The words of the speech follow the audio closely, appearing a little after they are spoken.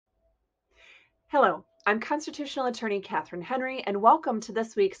Hello, I'm constitutional attorney Catherine Henry, and welcome to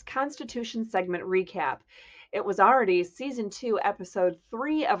this week's Constitution segment recap. It was already season 2, episode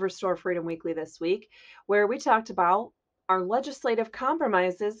 3 of Restore Freedom Weekly this week, where we talked about are legislative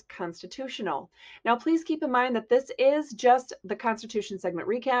compromises constitutional? Now, please keep in mind that this is just the Constitution segment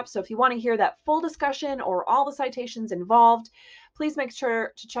recap. So if you want to hear that full discussion or all the citations involved, please make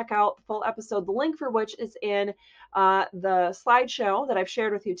sure to check out the full episode, the link for which is in the slideshow that I've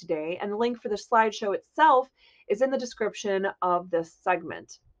shared with you today, and the link for the slideshow itself is in the description of this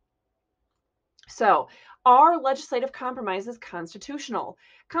segment. So, are legislative compromises constitutional?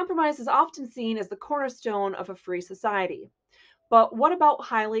 Compromise is often seen as the cornerstone of a free society. But what about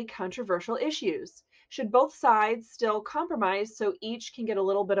highly controversial issues? Should both sides still compromise so each can get a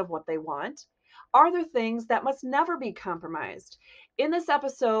little bit of what they want? Are there things that must never be compromised? In this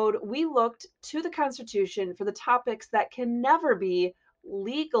episode, we looked to the Constitution for the topics that can never be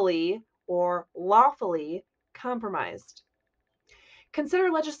legally or lawfully compromised.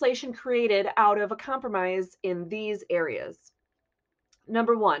 Consider legislation created out of a compromise in these areas.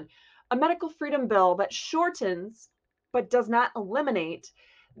 Number one, a medical freedom bill that shortens but does not eliminate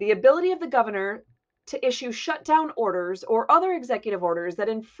the ability of the governor to issue shutdown orders or other executive orders that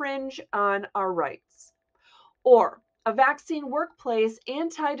infringe on our rights. Or a vaccine workplace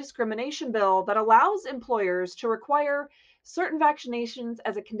anti discrimination bill that allows employers to require certain vaccinations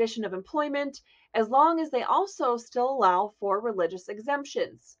as a condition of employment as long as they also still allow for religious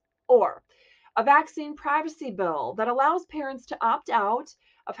exemptions. Or a vaccine privacy bill that allows parents to opt out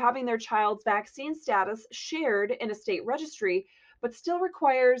of having their child's vaccine status shared in a state registry, but still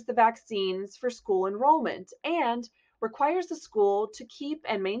requires the vaccines for school enrollment and requires the school to keep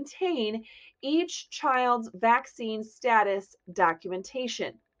and maintain each child's vaccine status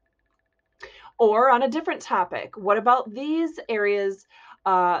documentation. Or on a different topic, what about these areas,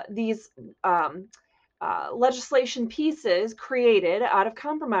 these legislation pieces created out of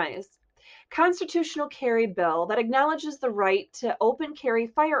compromise? Constitutional carry bill that acknowledges the right to open carry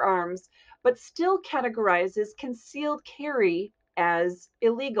firearms, but still categorizes concealed carry as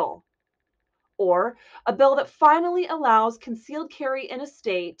illegal. Or a bill that finally allows concealed carry in a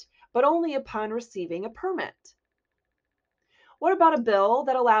state, but only upon receiving a permit. What about a bill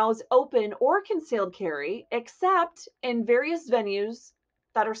that allows open or concealed carry, except in various venues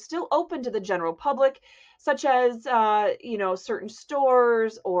that are still open to the general public, such as, certain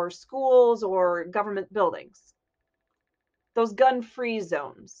stores or schools or government buildings, those gun-free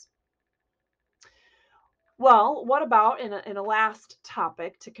zones? Well, what about in a last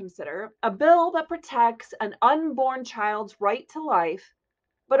topic to consider, a bill that protects an unborn child's right to life,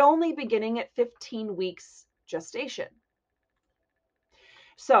 but only beginning at 15 weeks gestation?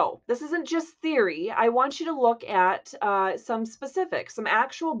 So, this isn't just theory. I want you to look at some specifics, some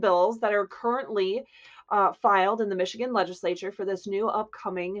actual bills that are currently filed in the Michigan legislature for this new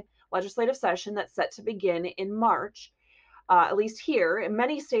upcoming legislative session that's set to begin in March. At least here, in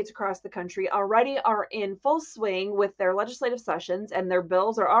many states across the country already are in full swing with their legislative sessions, and their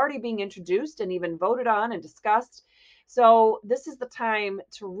bills are already being introduced and even voted on and discussed. So, this is the time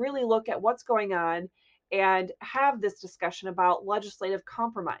to really look at what's going on and have this discussion about legislative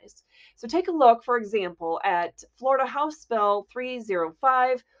compromise. So, take a look, for example, at Florida House Bill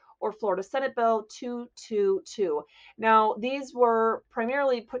 305 or Florida Senate Bill 222. Now, these were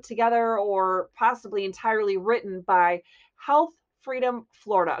primarily put together or possibly entirely written by Health Freedom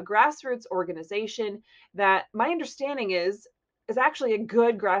Florida, a grassroots organization that my understanding is actually a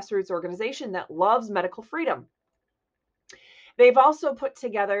good grassroots organization that loves medical freedom. They've also put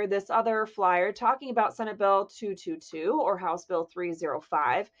together this other flyer talking about Senate Bill 222 or House Bill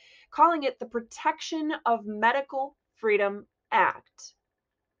 305, calling it the Protection of Medical Freedom Act.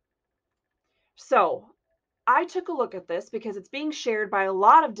 So, I took a look at this because it's being shared by a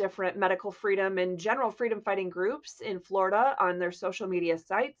lot of different medical freedom and general freedom fighting groups in Florida on their social media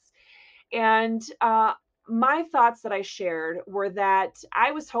sites. And my thoughts that I shared were that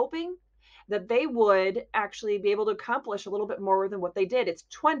I was hoping that they would actually be able to accomplish a little bit more than what they did. It's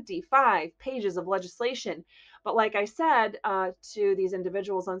 25 pages of legislation. But like I said to these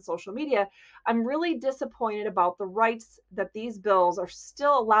individuals on social media, I'm really disappointed about the rights that these bills are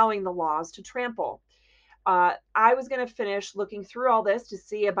still allowing the laws to trample. I was going to finish looking through all this to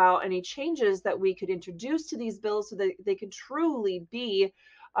see about any changes that we could introduce to these bills so that they could truly be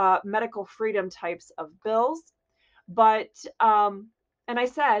medical freedom types of bills. But, and I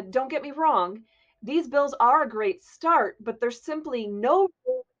said, don't get me wrong, these bills are a great start, but there's simply no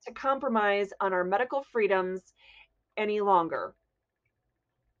room to compromise on our medical freedoms any longer.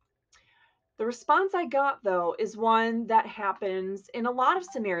 The response I got, though, is one that happens in a lot of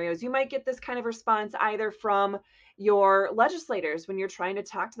scenarios. You might get this kind of response either from your legislators when you're trying to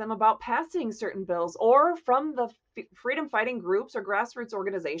talk to them about passing certain bills, or from the freedom fighting groups or grassroots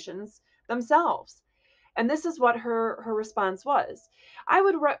organizations themselves. And this is what her response was. I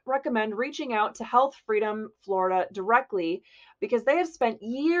would recommend reaching out to Health Freedom Florida directly, because they have spent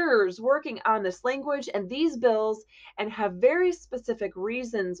years working on this language and these bills and have very specific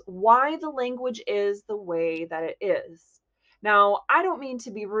reasons why the language is the way that it is. Now, I don't mean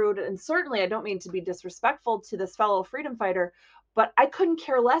to be rude, and certainly I don't mean to be disrespectful to this fellow freedom fighter, but I couldn't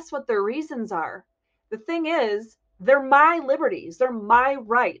care less what their reasons are. The thing is, they're my liberties, they're my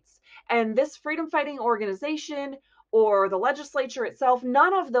rights. And this freedom fighting organization or the legislature itself,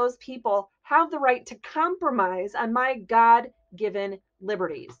 none of those people have the right to compromise on my God given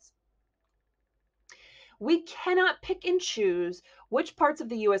liberties. We cannot pick and choose which parts of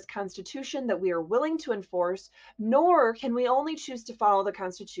the US Constitution that we are willing to enforce, nor can we only choose to follow the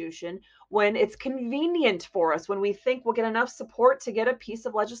Constitution when it's convenient for us, when we think we'll get enough support to get a piece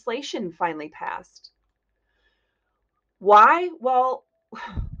of legislation finally passed. Why? Well,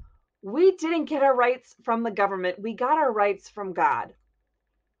 we didn't get our rights from the government. We got our rights from God.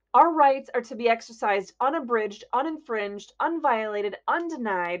 Our rights are to be exercised unabridged, uninfringed, unviolated,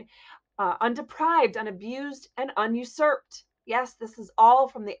 undenied, undeprived, unabused, and unusurped. Yes, this is all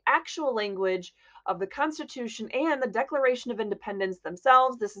from the actual language of the Constitution and the Declaration of Independence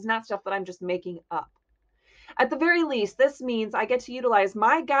themselves. This is not stuff that I'm just making up. At the very least, this means I get to utilize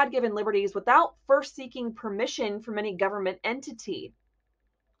my God given liberties without first seeking permission from any government entity.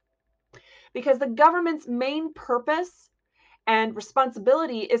 Because the government's main purpose and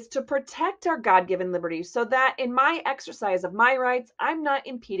responsibility is to protect our God given liberties, so that in my exercise of my rights, I'm not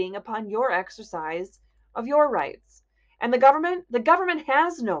impeding upon your exercise of your rights. And the government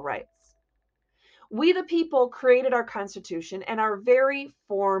has no rights. We, the people, created our Constitution and our very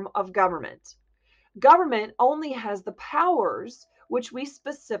form of government. Government only has the powers which we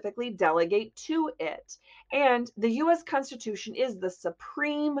specifically delegate to it. And the US Constitution is the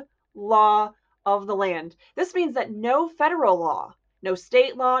supreme law of the land. This means that no federal law, no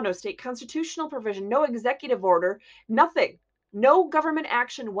state law, no state constitutional provision, no executive order, nothing, no government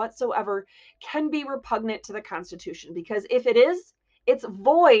action whatsoever can be repugnant to the Constitution, because if it is, it's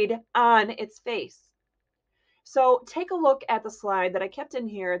void on its face. So take a look at the slide that I kept in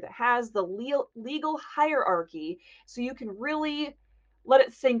here that has the legal hierarchy, so you can really let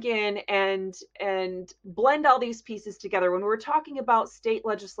it sink in and blend all these pieces together when we're talking about state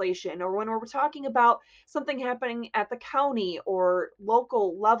legislation, or when we're talking about something happening at the county or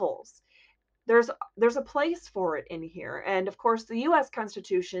local levels. There's a place for it in here. And of course, the US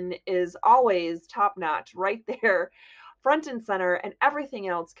Constitution is always top notch, right there, front and center, and everything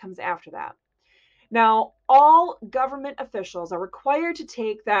else comes after that. Now, all government officials are required to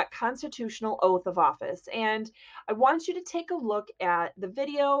take that constitutional oath of office. And I want you to take a look at the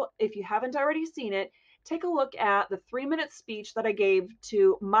video. If you haven't already seen it, take a look at the 3-minute speech that I gave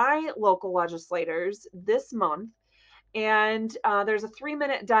to my local legislators this month. And there's a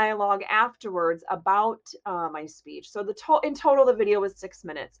 3-minute dialogue afterwards about my speech. So in total, the video was 6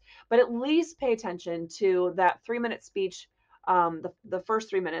 minutes, but at least pay attention to that 3-minute speech, the first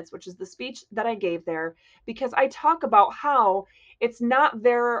 3 minutes, which is the speech that I gave there, because I talk about how it's not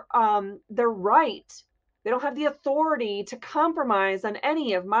their right. They don't have the authority to compromise on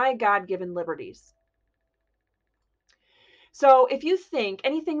any of my God-given liberties. So if you think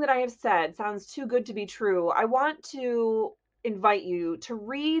anything that I have said sounds too good to be true, I want to invite you to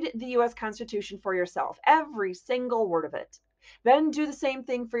read the US Constitution for yourself, every single word of it. Then do the same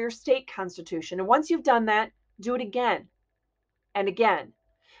thing for your state constitution. And once you've done that, do it again and again.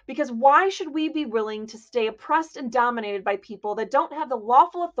 Because why should we be willing to stay oppressed and dominated by people that don't have the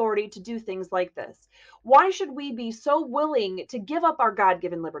lawful authority to do things like this? Why should we be so willing to give up our God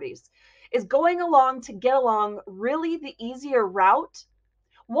given liberties? Is going along to get along really the easier route?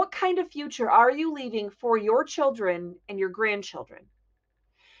 What kind of future are you leaving for your children and your grandchildren?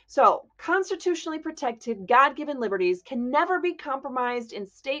 So, constitutionally protected, God given liberties can never be compromised in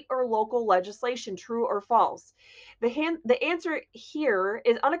state or local legislation, true or false. The answer here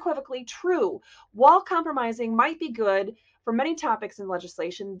is unequivocally true. While compromising might be good for many topics in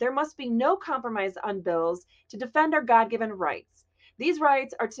legislation, there must be no compromise on bills to defend our God given rights. These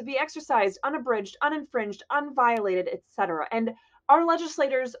rights are to be exercised unabridged, uninfringed, unviolated, etc. And our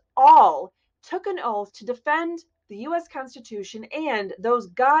legislators all took an oath to defend the U.S. Constitution and those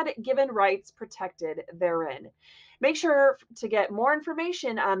God-given rights protected therein. Make sure to get more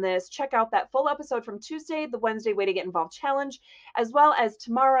information on this. Check out that full episode from Tuesday, the Wednesday Way to Get Involved Challenge, as well as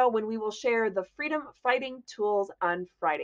tomorrow when we will share the Freedom Fighting Tools on Friday.